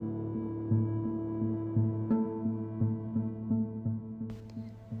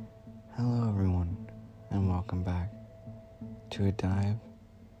to a dive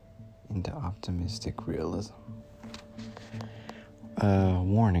into optimistic realism.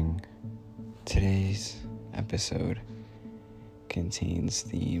 Warning, today's episode contains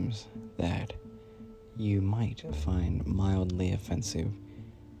themes that you might find mildly offensive.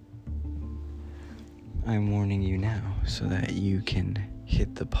 I'm warning you now so that you can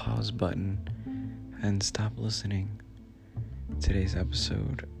hit the pause button and stop listening. Today's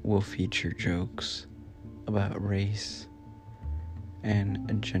episode will feature jokes about race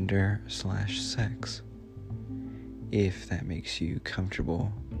and gender/sex. If that makes you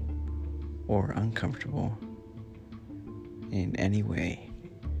comfortable or uncomfortable in any way,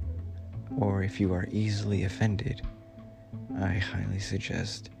 or if you are easily offended, I highly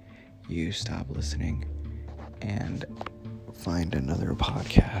suggest you stop listening and find another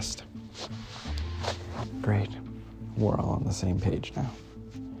podcast. Great. We're all on the same page now.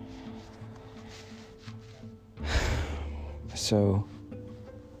 So,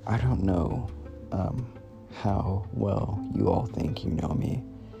 I don't know how well you all think you know me,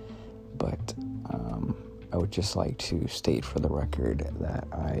 but I would just like to state for the record that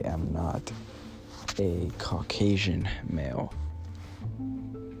I am not a Caucasian male.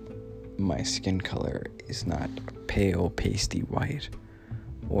 My skin color is not pale, pasty white,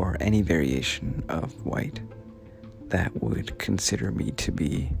 or any variation of white that would consider me to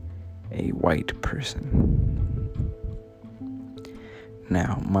be a white person.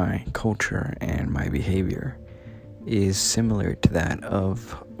 Now, my culture and my behavior is similar to that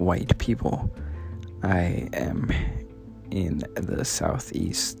of white people. I am in the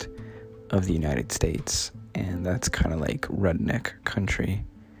southeast of the United States, and that's kind of like redneck country.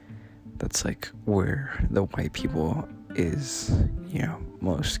 That's like where the white people is,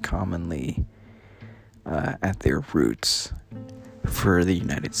 most commonly at their roots, for the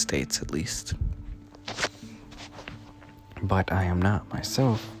United States at least. But I am not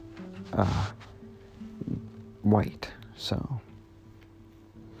myself white, so.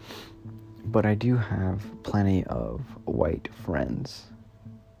 But I do have plenty of white friends.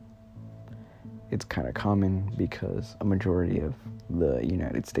 It's kind of common because a majority of the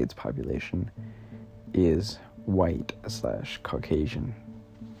United States population is white/Caucasian.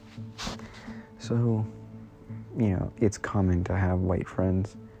 So, it's common to have white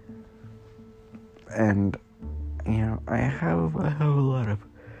friends. And I have a lot of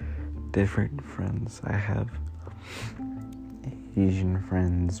different friends. I have Asian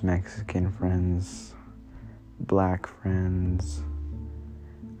friends, Mexican friends, black friends.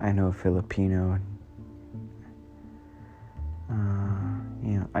 I know Filipino.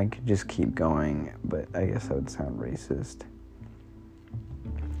 I could just keep going, but I guess that would sound racist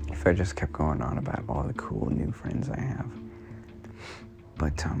if I just kept going on about all the cool new friends I have.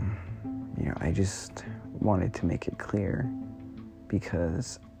 But, I just wanted to make it clear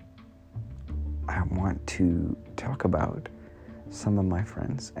because I want to talk about some of my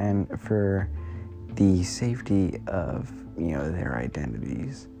friends, and for the safety of, their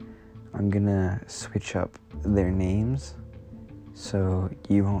identities, I'm gonna switch up their names so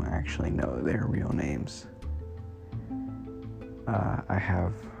you won't actually know their real names. I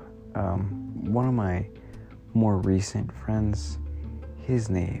have one of my more recent friends, his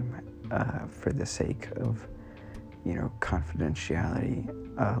name, for the sake of, confidentiality,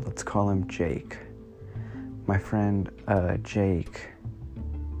 let's call him Jake. My friend Jake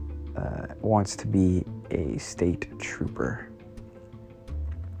wants to be a state trooper.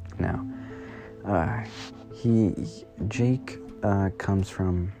 Now, Jake comes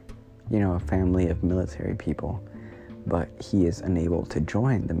from, a family of military people, but he is unable to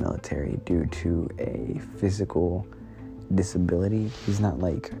join the military due to a physical disability. He's not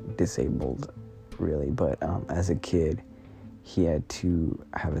disabled really, but as a kid he had to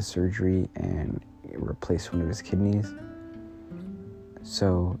have a surgery and replace one of his kidneys,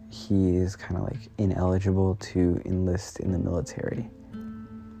 so he is kind of ineligible to enlist in the military,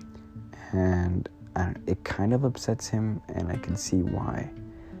 and it kind of upsets him, and I can see why,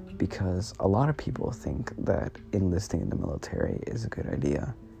 because a lot of people think that enlisting in the military is a good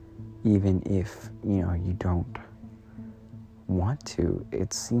idea, even if you don't want to.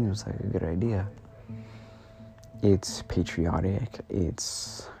 It seems like a good idea. It's patriotic.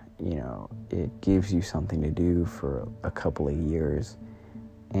 It's it gives you something to do for a couple of years,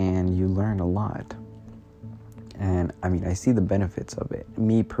 and you learn a lot. And I see the benefits of it.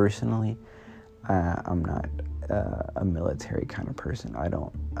 Me personally, I'm not a military kind of person. I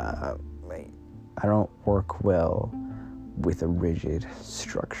don't work well with a rigid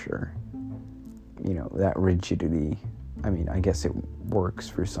structure. That rigidity, I guess it works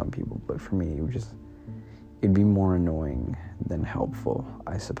for some people, but for me, it'd be more annoying than helpful,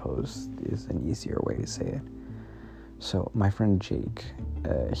 I suppose, is an easier way to say it. So my friend Jake,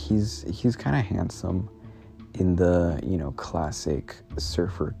 he's kind of handsome in the, classic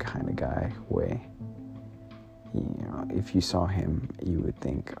surfer kind of guy way. If you saw him, you would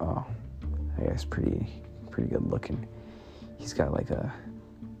think, oh, I guess pretty good looking. He's got like a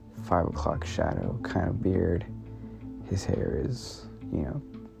 5 o'clock shadow kind of beard. His hair is,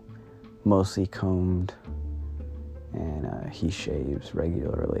 mostly combed, and he shaves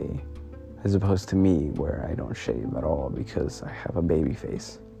regularly, as opposed to me, where I don't shave at all because I have a baby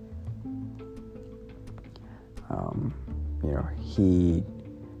face. He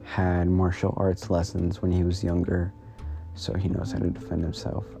had martial arts lessons when he was younger, so he knows how to defend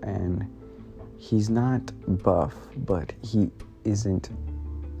himself, and he's not buff, but he isn't,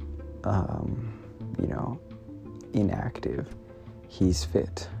 inactive. He's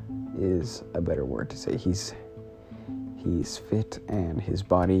fit is a better word to say. He's fit, and his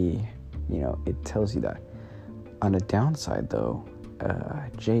body, it tells you that. On a downside, though,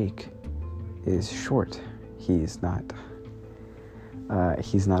 Jake is short. He's not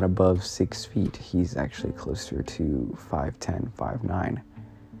above 6 feet. He's actually closer to 5'10", 5'9".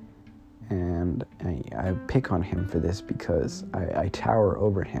 And I pick on him for this because I tower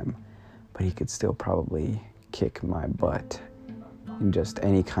over him, but he could still probably kick my butt in just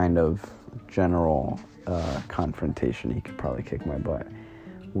any kind of general confrontation. He could probably kick my butt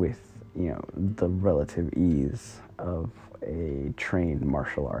with, the relative ease of a trained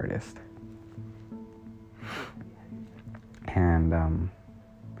martial artist. And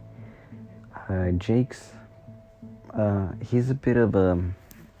Jake's he's a bit of a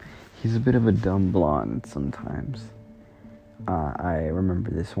dumb blonde sometimes. I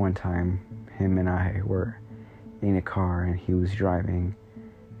remember this one time, him and I were in a car and he was driving,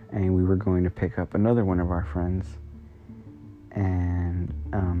 and we were going to pick up another one of our friends, and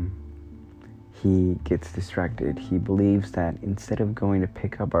he gets distracted. He believes that instead of going to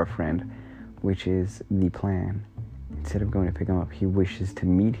pick up our friend, which is the plan, instead of going to pick him up, he wishes to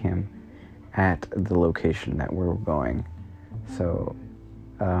meet him at the location that we're going. So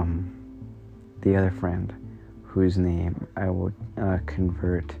the other friend, whose name I will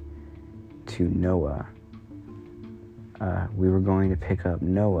convert to Noah, we were going to pick up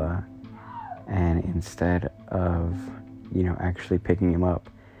Noah, and instead of, actually picking him up,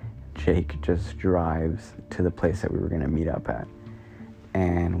 Jake just drives to the place that we were going to meet up at.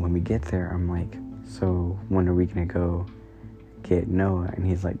 And when we get there, I'm like, so when are we going to go get Noah? And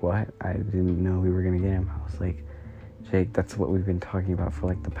he's like, what? I didn't know we were going to get him. I was like, Jake, that's what we've been talking about for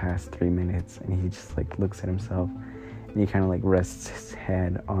like the past 3 minutes. And he just like looks at himself, and he kind of like rests his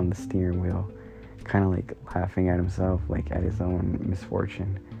head on the steering wheel, kind of like laughing at himself, like at his own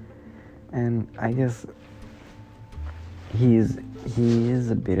misfortune. And I guess he is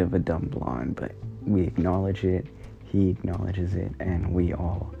a bit of a dumb blonde, but we acknowledge it, he acknowledges it, and we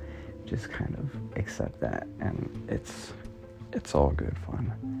all just kind of accept that, and it's all good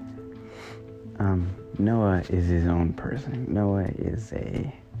fun. Noah is his own person. Noah is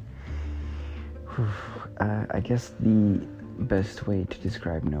I guess the best way to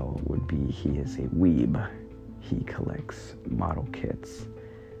describe Noah would be he is a weeb. He collects model kits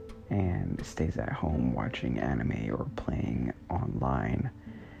and stays at home watching anime or playing online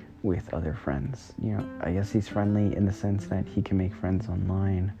with other friends. I guess he's friendly in the sense that he can make friends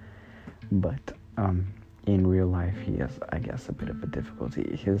online, but in real life he has, I guess, a bit of a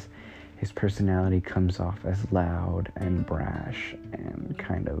difficulty. His personality comes off as loud and brash and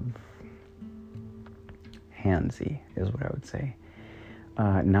kind of handsy, is what I would say.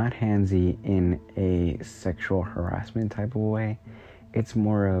 Not handsy in a sexual harassment type of way. It's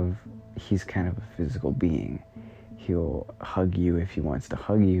more of, he's kind of a physical being. He'll hug you if he wants to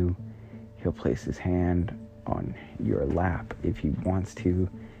hug you. He'll place his hand on your lap if he wants to.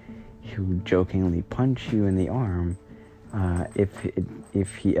 He'll jokingly punch you in the arm.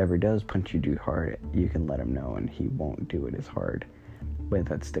 If he ever does punch you too hard, you can let him know and he won't do it as hard. But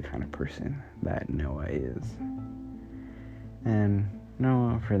that's the kind of person that Noah is. And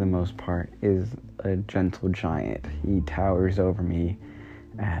Noah, for the most part, is a gentle giant. He towers over me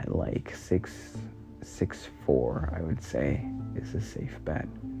at like 6'4", I would say, is a safe bet.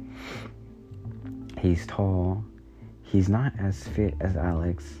 He's tall. He's not as fit as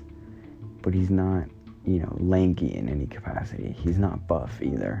Alex, but he's not, lanky in any capacity. He's not buff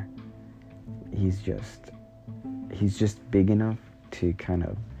either. He's just big enough to kind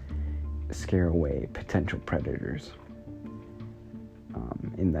of scare away potential predators,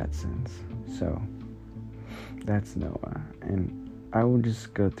 in that sense. So that's Noah. And I will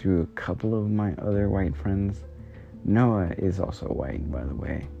just go through a couple of my other white friends. Noah is also white, by the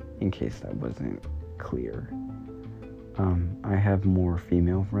way, in case that wasn't clear. I have more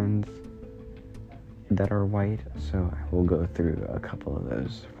female friends that are white, so I will go through a couple of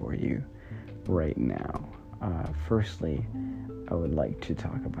those for you right now. Firstly, I would like to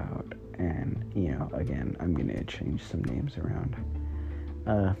talk about, and again, I'm gonna change some names around.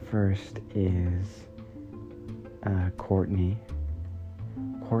 First is Courtney.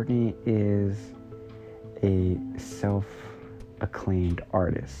 Courtney is a self-acclaimed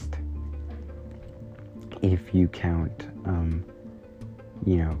artist. If you count,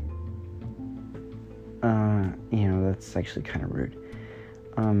 that's actually kind of rude.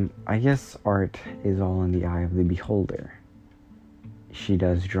 I guess art is all in the eye of the beholder. She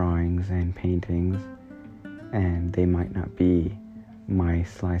does drawings and paintings, and they might not be my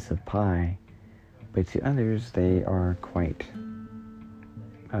slice of pie, but to others, they are quite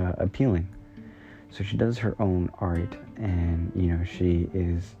appealing. So she does her own art, and, she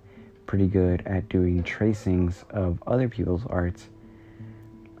is pretty good at doing tracings of other people's arts,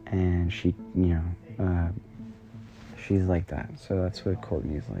 and she, she's like that. So that's what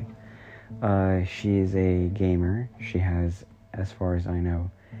Courtney's like. She is a gamer. She has, as far as I know,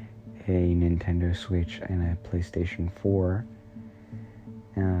 a Nintendo Switch and a PlayStation 4.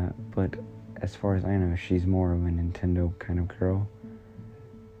 But as far as I know, she's more of a Nintendo kind of girl.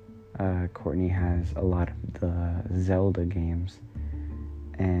 Courtney has a lot of the Zelda games,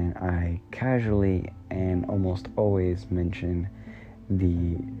 and I casually and almost always mention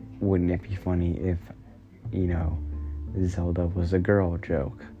the wouldn't it be funny if, Zelda was a girl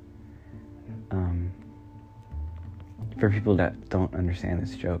joke. For people that don't understand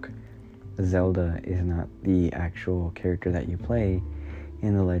this joke, Zelda is not the actual character that you play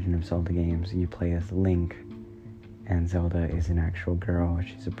in the Legend of Zelda games. You play as Link, and Zelda is an actual girl.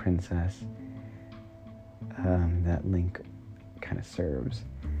 She's a princess that Link kind of serves.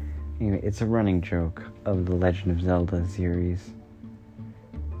 Anyway, it's a running joke of the Legend of Zelda series,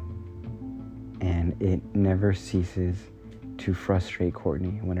 and it never ceases to frustrate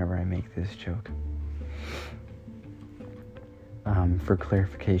Courtney whenever I make this joke. For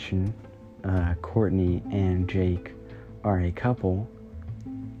clarification, Courtney and Jake are a couple,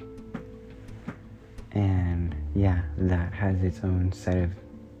 and that has its own set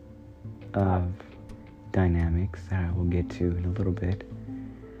of dynamics that I will get to in a little bit.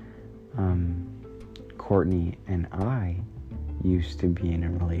 Courtney and I used to be in a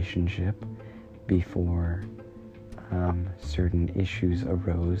relationship before certain issues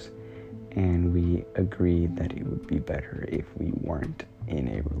arose, and we agreed that it would be better if we weren't in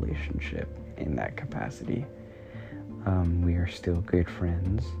a relationship in that capacity. We are still good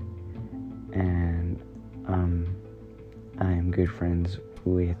friends, and I am good friends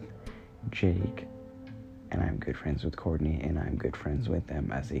with Jake, and I'm good friends with Courtney, and I'm good friends with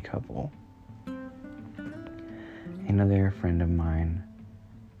them as a couple. Another friend of mine,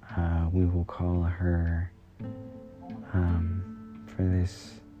 we will call her,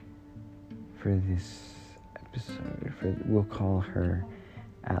 for this episode, we'll call her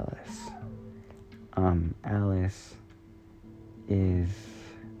Alice. Alice is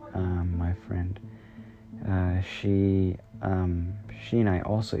my friend. She and I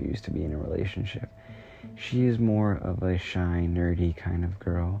also used to be in a relationship. She is more of a shy, nerdy kind of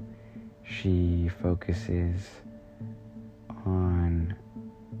girl. She focuses on,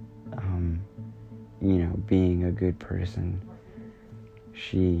 being a good person.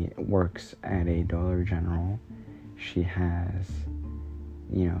 She works at a Dollar General. She has,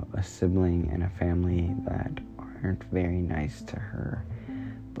 a sibling and a family that aren't very nice to her.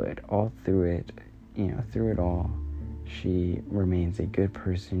 But all through it all, she remains a good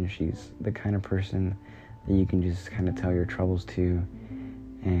person. She's the kind of person that you can just kind of tell your troubles to,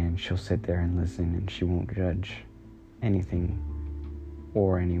 and she'll sit there and listen, and she won't judge anything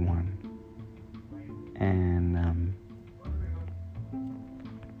or anyone. And,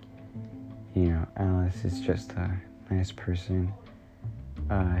 Alice is just a nice person.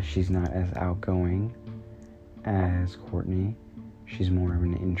 She's not as outgoing as Courtney. She's more of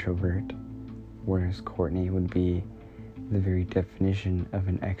an introvert, whereas Courtney would be the very definition of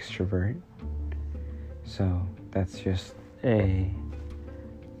an extrovert. So that's just a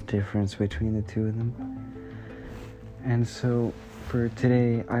difference between the two of them. And so for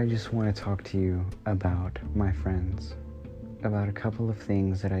today, I just want to talk to you about my friends, about a couple of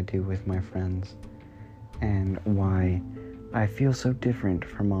things that I do with my friends, and why I feel so different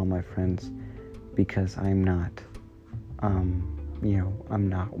from all my friends, because I'm not, I'm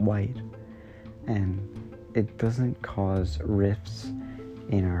not white, and it doesn't cause rifts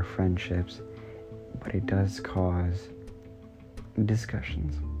in our friendships, but it does cause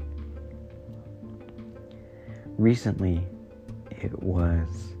discussions. Recently, it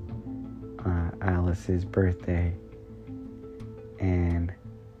was Alice's birthday, and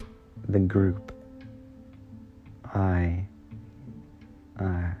the group,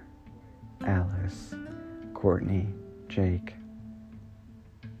 Alice, Courtney, Jake,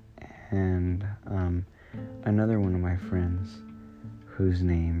 and another one of my friends whose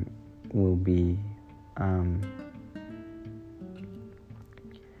name will be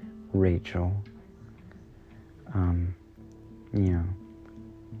Rachel.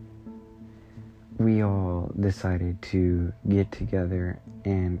 We all decided to get together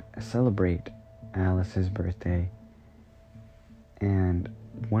and celebrate Alice's birthday. And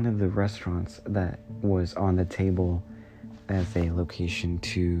one of the restaurants that was on the table as a location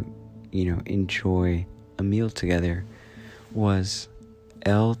to, enjoy a meal together was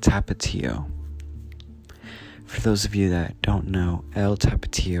El Tapatio. For those of you that don't know, El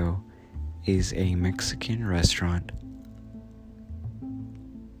Tapatio is a Mexican restaurant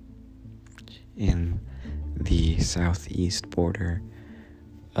in the southeast border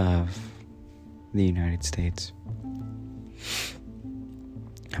of the United States.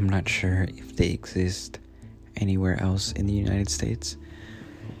 I'm not sure if they exist anywhere else in the United States.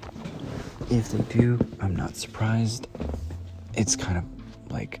 If they do, I'm not surprised. It's kind of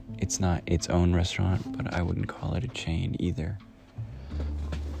like, it's not its own restaurant, but I wouldn't call it a chain either.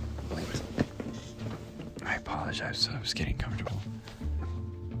 Wait. I apologize, so I was getting comfortable.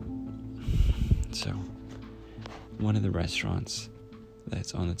 So, one of the restaurants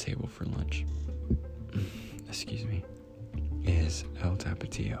that's on the table for lunch, excuse me, is El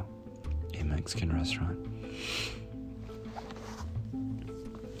Tapatio, a Mexican restaurant.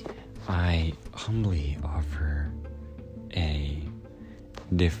 I humbly offer a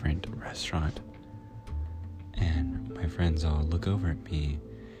different restaurant, and my friends all look over at me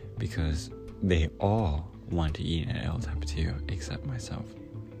because they all want to eat at El Tapatio except myself.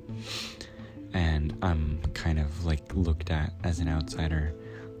 And I'm kind of looked at as an outsider,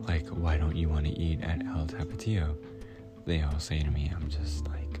 why don't you want to eat at El Tapatio? They all say to me, I'm just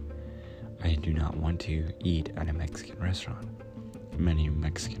I do not want to eat at a Mexican restaurant. Many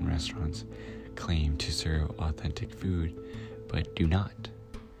Mexican restaurants claim to serve authentic food, but do not.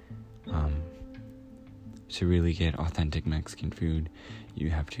 To really get authentic Mexican food, you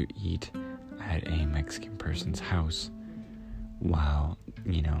have to eat at a Mexican person's house while,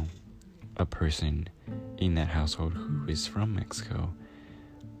 a person in that household who is from Mexico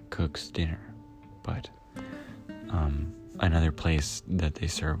cooks dinner. But another place that they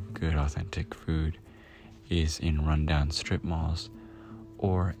serve good authentic food is in rundown strip malls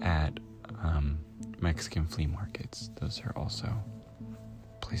or at Mexican flea markets. Those are also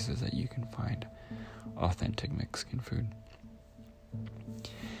places that you can find authentic Mexican food.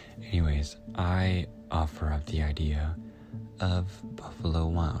 Anyways, I offer up the idea of Buffalo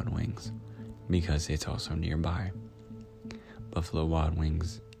Wild Wings because it's also nearby. Buffalo Wild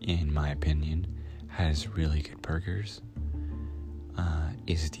Wings, in my opinion, has really good burgers,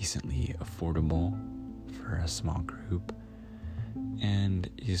 is decently affordable for a small group, and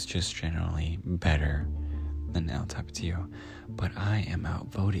is just generally better than El Tapatio. But I am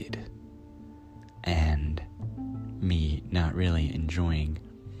outvoted, and me not really enjoying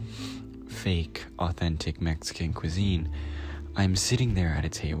fake, authentic Mexican cuisine, I'm sitting there at a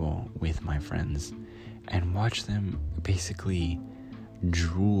table with my friends and watch them basically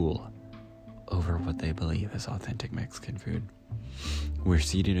drool over what they believe is authentic Mexican food. We're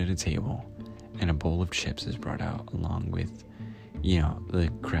seated at a table, and a bowl of chips is brought out along with, the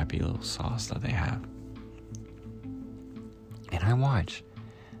crappy little sauce that they have. And I watch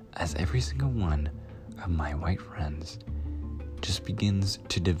as every single one of my white friends just begins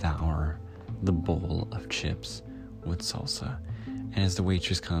to devour the bowl of chips with salsa. And as the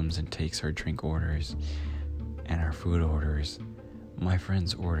waitress comes and takes our drink orders and our food orders, my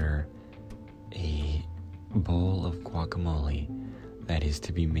friends order a bowl of guacamole that is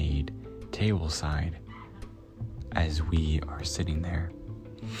to be made tableside as we are sitting there.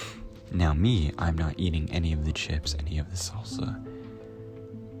 Now me, I'm not eating any of the chips, any of the salsa.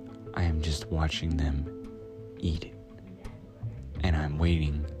 I am just watching them eat it. And I'm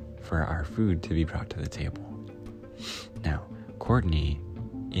waiting for our food to be brought to the table. Now, Courtney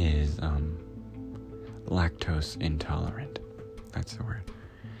is lactose intolerant. That's the word.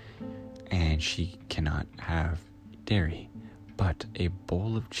 And she cannot have dairy. But a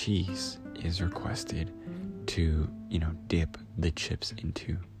bowl of cheese is requested to, dip the chips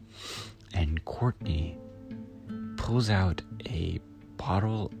into. And Courtney pulls out a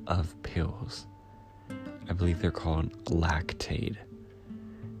bottle of pills. I believe they're called Lactaid.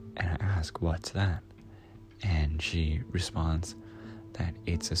 And I ask, what's that? And she responds that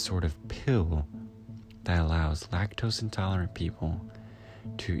it's a sort of pill that allows lactose intolerant people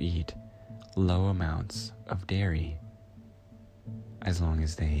to eat low amounts of dairy as long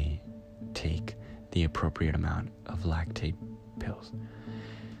as they take the appropriate amount of Lactaid pills.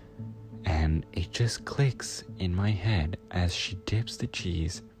 And it just clicks in my head as she dips the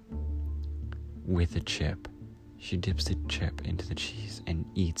cheese with a chip. She dips the chip into the cheese and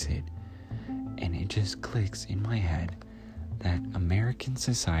eats it. And it just clicks in my head that American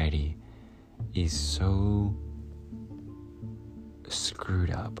society is so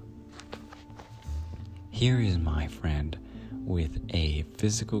screwed up. Here is my friend with a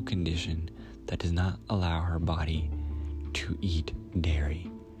physical condition that does not allow her body to eat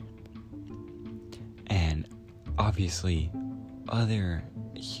dairy. And obviously, other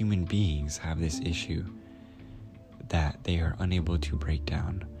human beings have this issue that they are unable to break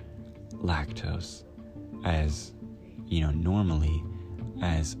down lactose as, normally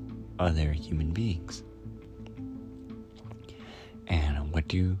as other human beings. And what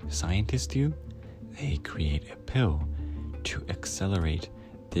do scientists do? They create a pill to accelerate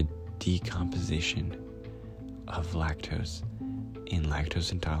the decomposition of lactose in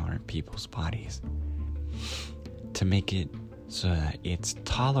lactose intolerant people's bodies to make it so that it's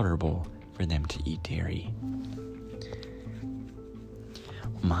tolerable for them to eat dairy.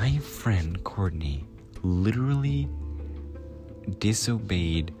 My friend Courtney literally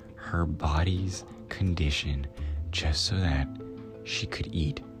disobeyed her body's condition just so that she could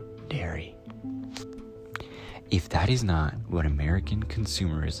eat dairy. If that is not what American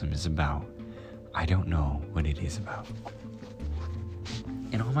consumerism is about, I don't know what it is about.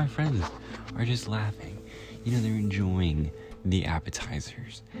 And all my friends are just laughing. They're enjoying the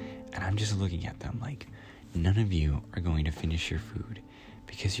appetizers. And I'm just looking at them like, none of you are going to finish your food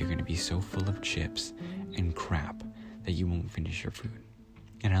because you're going to be so full of chips and crap that you won't finish your food.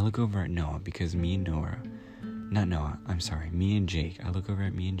 And I look over at Noah because me and Jake, I look over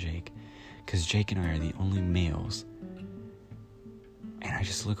at me and Jake because Jake and I are the only males. And I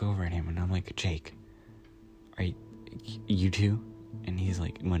just look over at him and I'm like, Jake, are you too? And he's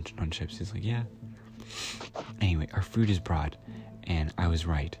like munching on chips. He's like, yeah. Anyway, our food is brought and I was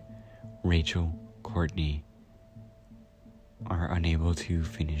right. Rachel, Courtney are unable to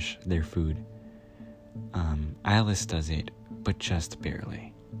finish their food. Alice does it, but just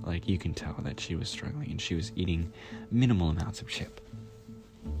barely. Like, you can tell that she was struggling and she was eating minimal amounts of chip.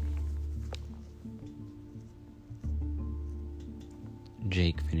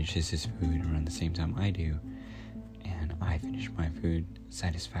 Jake finishes his food around the same time I do, and I finish my food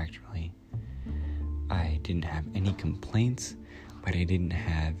satisfactorily. I didn't have any complaints, but I didn't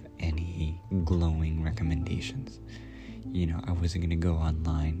have any glowing recommendations. I wasn't going to go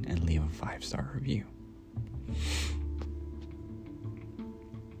online and leave a 5-star review.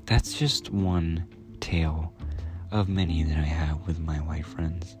 That's just one tale of many that I have with my white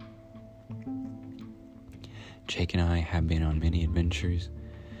friends. Jake and I have been on many adventures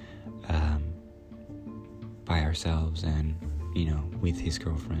by ourselves and, with his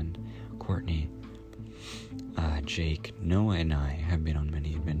girlfriend, Courtney. Jake, Noah, and I have been on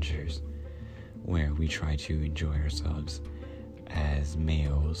many adventures where we try to enjoy ourselves as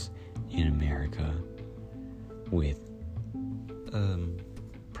males in America with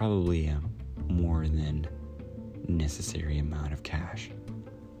probably a more than necessary amount of cash.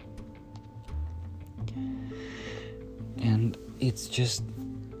 And it's just,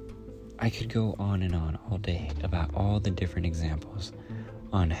 I could go on and on all day about all the different examples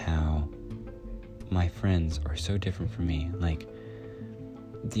on how my friends are so different from me. Like,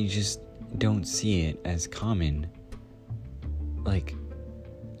 they just don't see it as common. Like,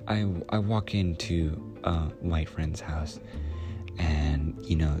 I walk into a white friend's house and,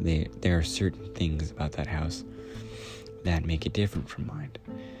 there are certain things about that house that make it different from mine.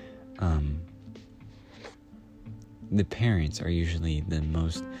 The parents are usually the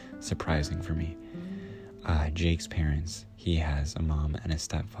most surprising for me. Jake's parents, he has a mom and a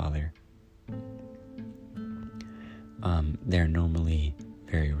stepfather. They're normally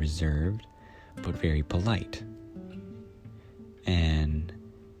very reserved, but very polite. And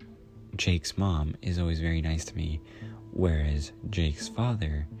Jake's mom is always very nice to me, whereas Jake's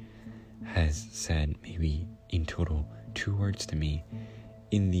father has said maybe in total 2 words to me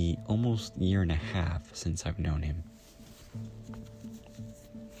in the almost year and a half since I've known him.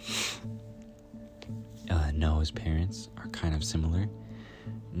 Noah's parents are kind of similar.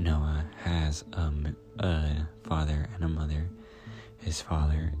 Noah has has a father and a mother. His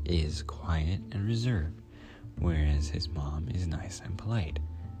father is quiet and reserved, whereas his mom is nice and polite.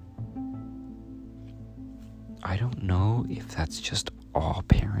 I don't know if that's just all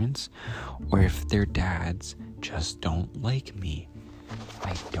parents or if their dads just don't like me.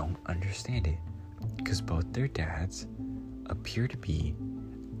 I don't understand it, because both their dads appear to be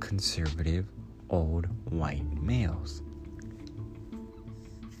conservative, old, white males.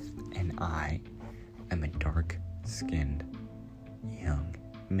 And I am a dark-skinned, young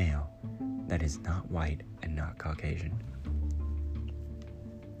male that is not white and not Caucasian.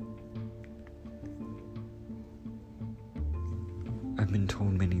 I've been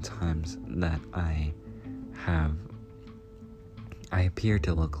told many times that I appear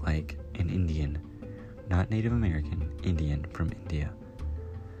to look like an Indian, not Native American, Indian from India.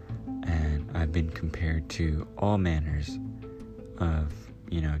 And I've been compared to all manners of,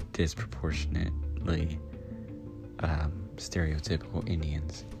 disproportionately stereotypical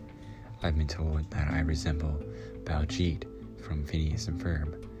Indians. I've been told that I resemble Baljeet from Phineas and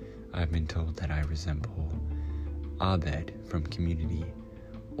Ferb. I've been told that I resemble Abed from Community,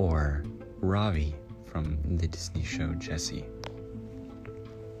 or Ravi from the Disney show Jessie.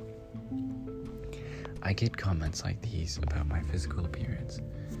 I get comments like these about my physical appearance,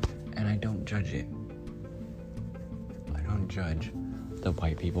 and I don't judge it. I don't judge the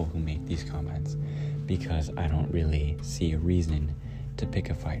white people who make these comments, because I don't really see a reason to pick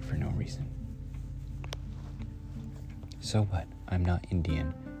a fight for no reason. So what? I'm not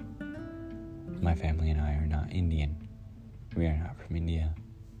Indian. My family and I are not Indian. We are not from India.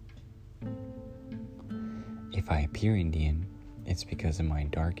 If I appear Indian, it's because of my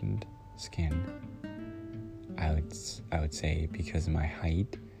darkened skin. I would say because of my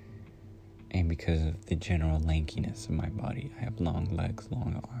height and because of the general lankiness of my body. I have long legs,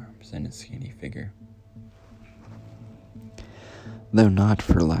 long arms, and a skinny figure. Though not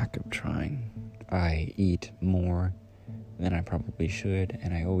for lack of trying. I eat more than I probably should,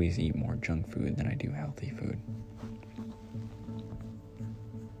 and I always eat more junk food than I do healthy food.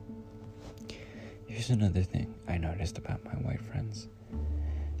 Here's another thing I noticed about my white friends.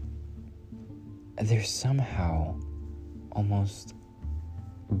 They're somehow almost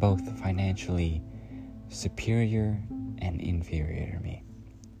both financially superior and inferior to me.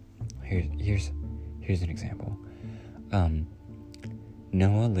 Here's an example.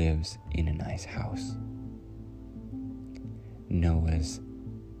 Noah lives in a nice house. Noah's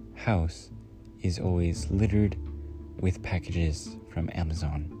house is always littered with packages from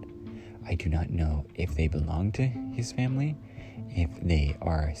Amazon. I do not know if they belong to his family, if they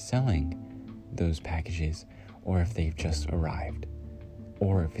are selling those packages, or if they've just arrived,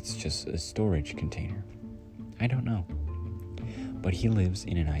 or if it's just a storage container. I don't know. But he lives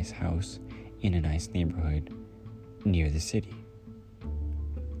in a nice house, in a nice neighborhood, near the city.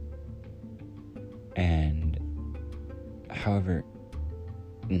 And however,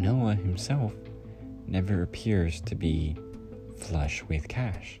 Noah himself never appears to be flush with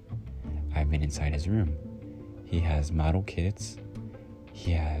cash. I've been inside his room. He has model kits.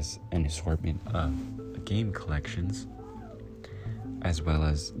 He has an assortment of game collections, as well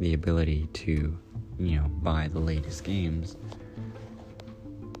as the ability to, buy the latest games.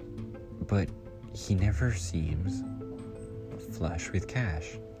 But he never seems flush with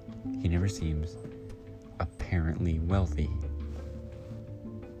cash. He never seems apparently wealthy.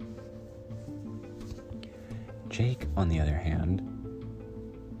 Jake, on the other hand,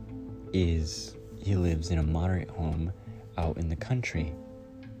 he lives in a moderate home out in the country,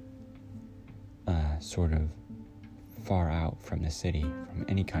 sort of far out from the city, from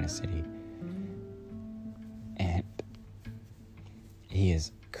any kind of city. And he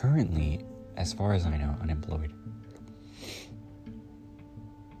is currently, as far as I know, unemployed.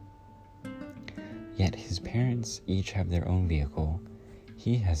 Yet his parents each have their own vehicle.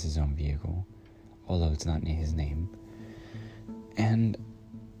 He has his own vehicle, although it's not in his name. And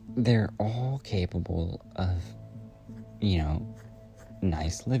they're all capable of,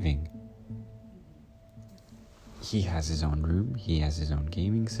 nice living. He has his own room. He has his own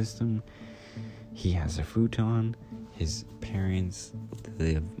gaming system. He has a futon. His parents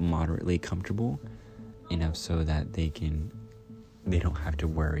live moderately comfortable, enough so that they don't have to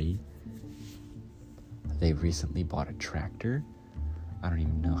worry. They recently bought a tractor. I don't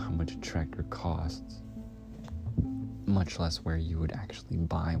even know how much a tractor costs, much less where you would actually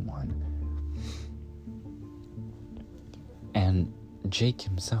buy one. And Jake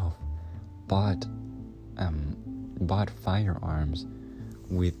himself bought firearms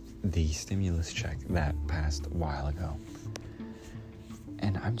with the stimulus check that passed a while ago.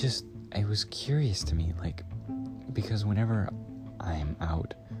 And it was curious to me, because whenever I'm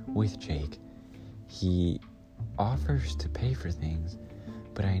out with Jake, he offers to pay for things,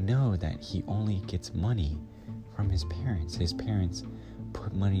 but I know that he only gets money from his parents. His parents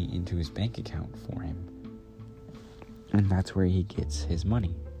put money into his bank account for him, and that's where he gets his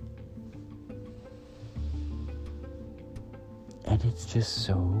money. And it's just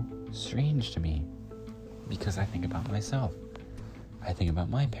so strange to me, because I think about myself. I think about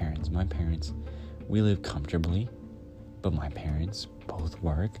my parents. My parents, we live comfortably, but my parents both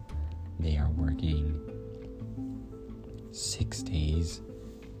work. They are working 6 days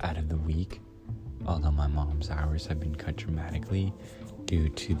out of the week, although my mom's hours have been cut dramatically due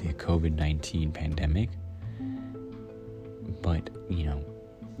to the COVID-19 pandemic. But,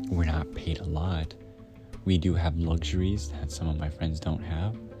 we're not paid a lot. We do have luxuries that some of my friends don't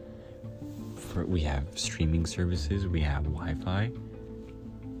have. We have streaming services, we have Wi-Fi,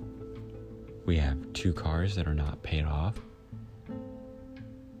 we have 2 cars that are not paid off.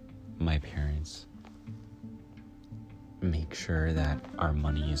 My parents make sure that our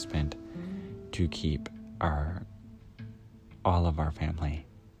money is spent to keep all of our family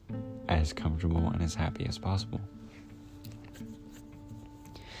as comfortable and as happy as possible.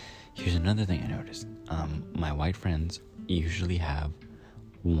 Here's another thing I noticed. My white friends usually have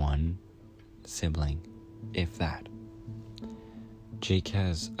one sibling, if that. Jake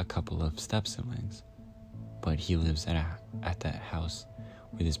has a couple of step-siblings, but he lives at that house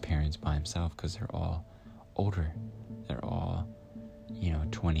with his parents by himself because they're all older. They're all,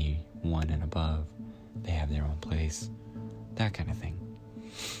 21 and above. They have their own place, that kind of thing.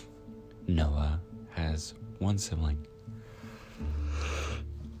 Noah has one sibling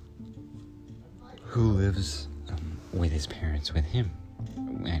who lives with his parents with him.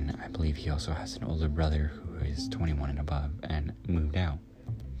 And I believe he also has an older brother who is 21 and above and moved out.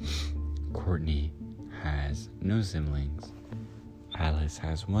 Courtney has no siblings. Alice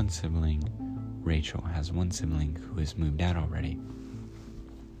has one sibling. Rachel has one sibling who has moved out already.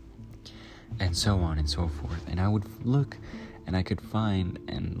 And so on and so forth. And I would look and I could find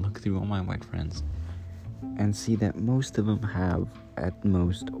and look through all my white friends and see that most of them have at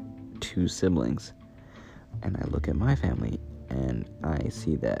most 2 siblings. And I look at my family and I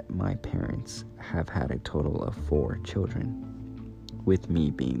see that my parents have had a total of 4 children, with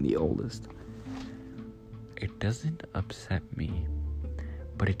me being the oldest. It doesn't upset me,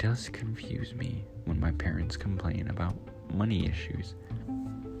 but it does confuse me when my parents complain about money issues.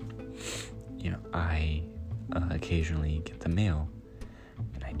 I occasionally get the mail,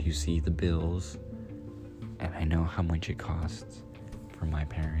 and I do see the bills, and I know how much it costs for my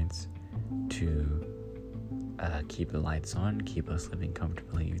parents to keep the lights on, keep us living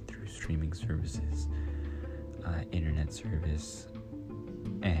comfortably through streaming services, internet service,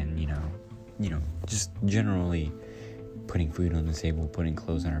 and, just generally putting food on the table, putting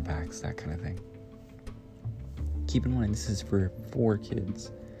clothes on our backs, that kind of thing. Keep in mind, this is for 4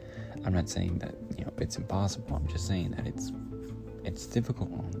 kids. I'm not saying that, it's impossible. I'm just saying that it's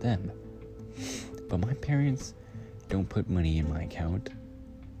difficult on them. But my parents don't put money in my account.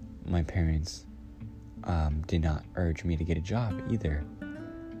 My parents did not urge me to get a job either.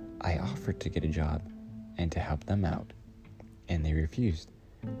 I offered to get a job and to help them out, and they refused.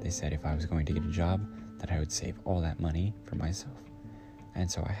 They said if I was going to get a job, that I would save all that money for myself. And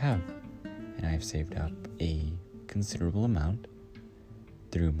so I have. And I've saved up a considerable amount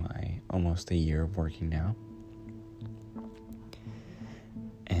through my almost a year of working now.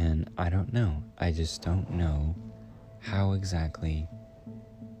 And I don't know. I just don't know how exactly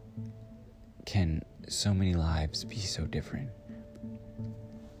can so many lives be so different.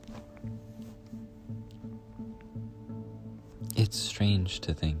 It's strange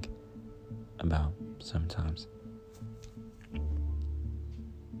to think about sometimes.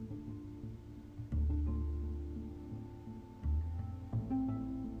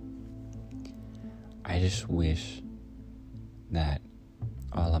 I just wish that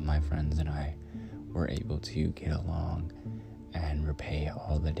all of my friends and I were able to get along and repay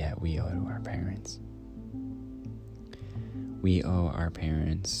all the debt we owe to our parents. We owe our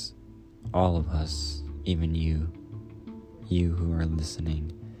parents, all of us, even you who are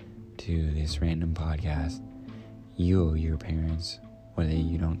listening to this random podcast, you owe your parents, whether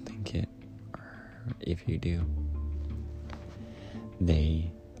you don't think it or if you do.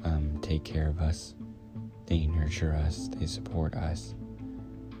 They take care of us, they nurture us, they support us.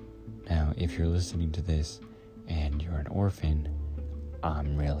 Now, if you're listening to this and you're an orphan,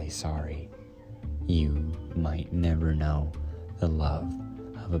 I'm really sorry. You might never know the love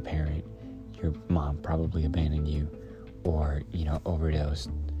of a parent. Your mom probably abandoned you or,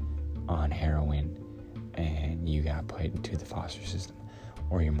 overdosed on heroin and you got put into the foster system,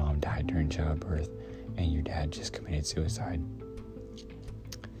 or your mom died during childbirth and your dad just committed suicide.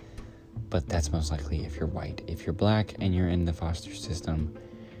 But that's most likely if you're white. If you're black and you're in the foster system,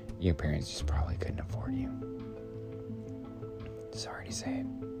 your parents just probably couldn't afford you. Sorry to say it.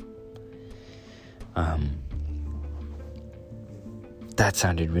 That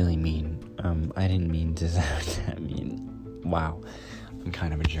sounded really mean. I didn't mean to sound that mean. Wow. I'm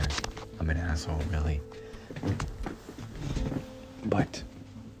kind of a jerk. I'm an asshole, really. But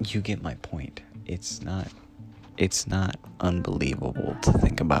you get my point. It's not unbelievable to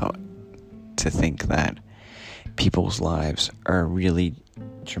think that people's lives are really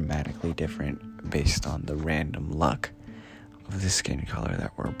dramatically different based on the random luck of the skin color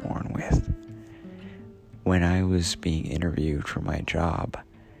that we're born with. When I was being interviewed for my job,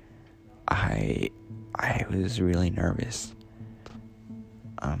 I was really nervous.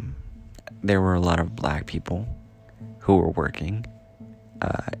 There were a lot of black people who were working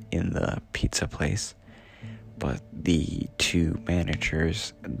in the pizza place, but the two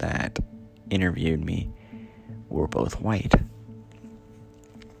managers that interviewed me were both white.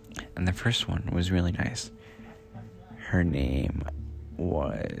 And the first one was really nice. Her name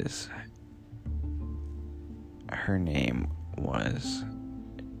was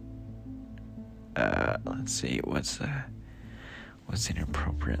let's see, what's an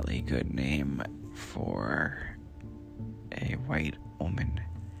appropriately good name for a white woman?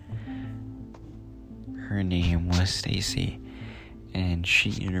 Her name was Stacy, and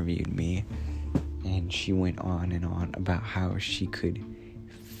she interviewed me, and she went on and on about how she could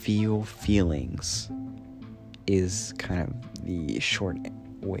feel feelings, is kind of the short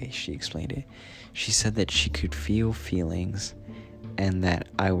way she explained it. She said that she could feel feelings and that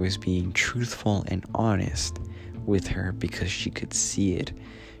I was being truthful and honest with her because she could see it.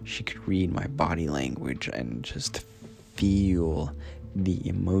 She could read my body language and just feel the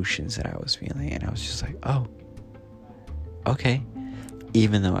emotions that I was feeling. And I was just like, oh, okay.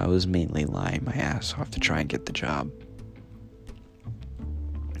 Even though I was mainly lying my ass off to try and get the job.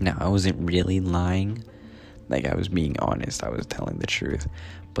 Now, I wasn't really lying. Like, I was being honest. I was telling the truth.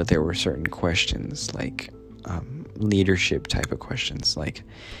 But there were certain questions, like leadership type of questions, like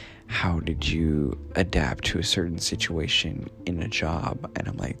how did you adapt to a certain situation in a job? And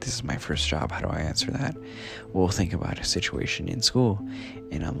I'm like, this is my first job. How do I answer that? Well, think about a situation in school.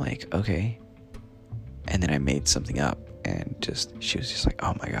 And I'm like, okay. And then I made something up, and she was just like,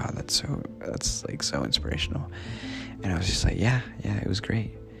 oh my God, that's like so inspirational. And I was just like, yeah, it was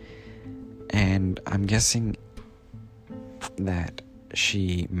great. And I'm guessing that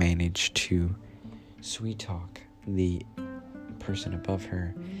she managed to sweet talk the person above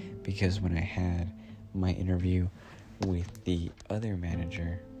her, because when I had my interview with the other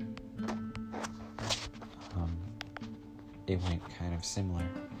manager, it went kind of similar.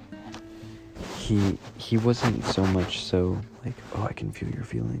 He wasn't so much so like, oh, I can feel your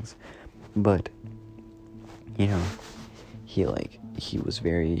feelings, but he was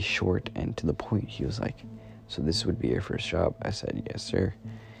very short and to the point. He was like, so this would be your first job? I said, yes, sir.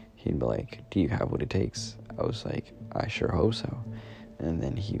 He'd be like, do you have what it takes? I was like, I sure hope so. And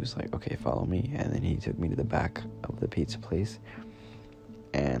then he was like, okay, follow me. And then he took me to the back of the pizza place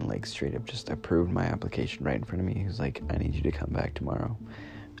and like straight up just approved my application right in front of me. He was like, I need you to come back tomorrow.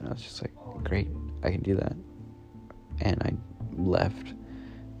 And I was just like, great, I can do that. And I left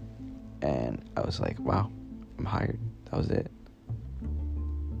and I was like, wow, I'm hired. That was it.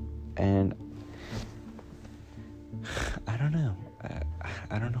 And I don't know.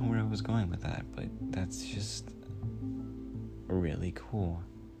 I don't know where I was going with that, but that's just really cool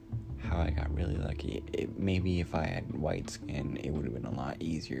how I got really lucky. Maybe if I had white skin, it would have been a lot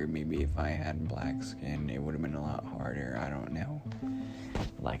easier. Maybe if I had black skin, it would have been a lot harder. I don't know.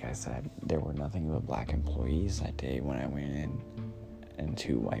 Like I said, there were nothing but black employees that day when I went in, and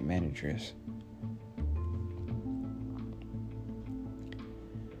 2 white managers.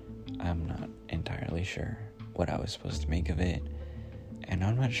 I'm not entirely sure what I was supposed to make of it, and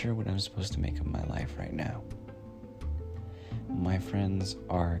I'm not sure what I'm supposed to make of my life right now. My friends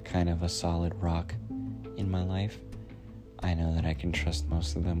are kind of a solid rock in my life. I know that I can trust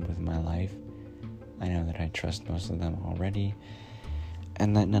most of them with my life. I know that I trust most of them already,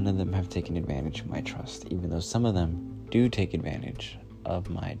 and that none of them have taken advantage of my trust, even though some of them do take advantage of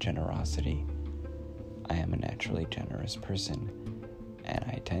my generosity. I am a naturally generous person, and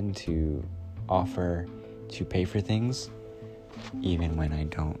I tend to offer to pay for things even when I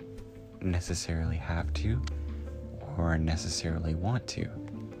don't necessarily have to or necessarily want to.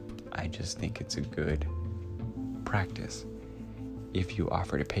 I just think it's a good practice. if you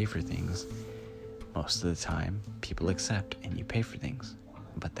offer to pay for things, most of the time people accept and you pay for things,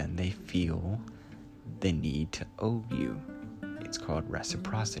 but then they feel the need to owe you. It's called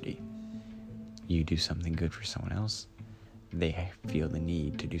reciprocity. You do something good for someone else, they feel the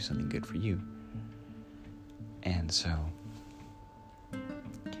need to do something good for you. And so,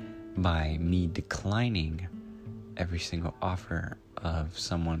 by me declining every single offer of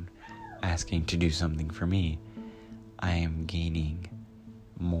someone asking to do something for me, I am gaining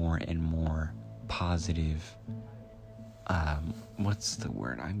more and more positive, I'm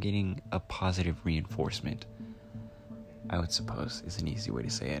getting a positive reinforcement, I would suppose is an easy way to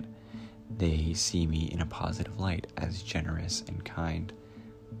say it. They see me in a positive light as generous and kind.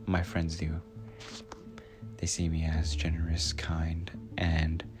 My friends do. They see me as generous, kind,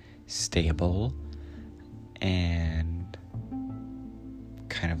 and stable, and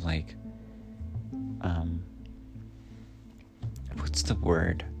kind of like, what's the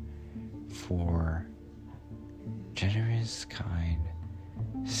word for generous, kind,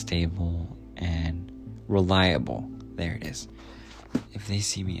 stable, and reliable? There it is. If they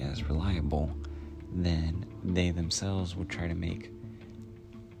see me as reliable, then they themselves will try to make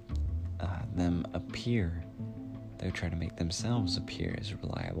themselves appear as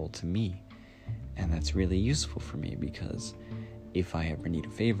reliable to me. And that's really useful for me, because if I ever need a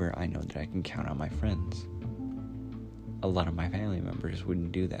favor, I know that I can count on my friends. A lot of my family members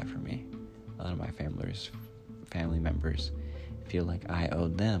wouldn't do that for me. A lot of my family members feel like I owe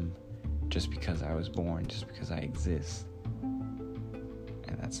them just because I was born, just because I exist.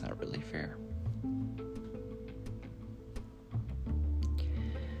 And that's not really fair.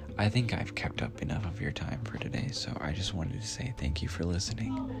 I think I've kept up enough of your time for today, so I just wanted to say thank you for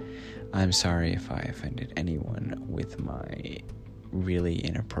listening. I'm sorry if I offended anyone with my really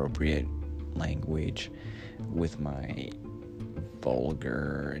inappropriate language, with my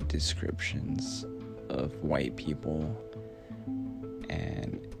vulgar descriptions of white people.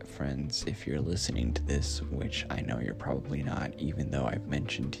 And friends, if you're listening to this, which I know you're probably not, even though I've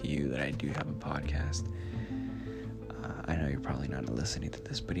mentioned to you that I do have a podcast, I know you're probably not listening to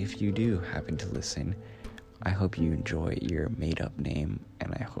this, but if you do happen to listen, I hope you enjoy your made-up name,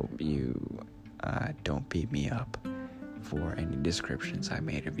 and I hope you don't beat me up for any descriptions I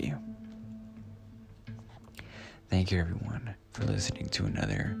made of you. Thank you, everyone, for listening to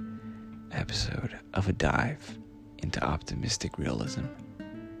another episode of A Dive into Optimistic Realism.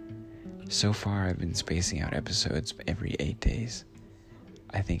 So far, I've been spacing out episodes every 8 days.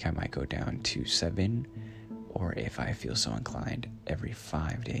 I think I might go down to 7, or if I feel so inclined, every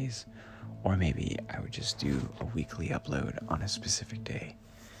 5 days. Or maybe I would just do a weekly upload on a specific day.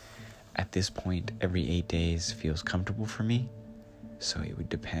 At this point, every 8 days feels comfortable for me, so it would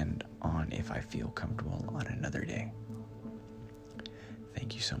depend on if I feel comfortable on another day.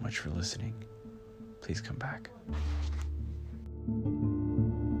 Thank you so much for listening. Please come back.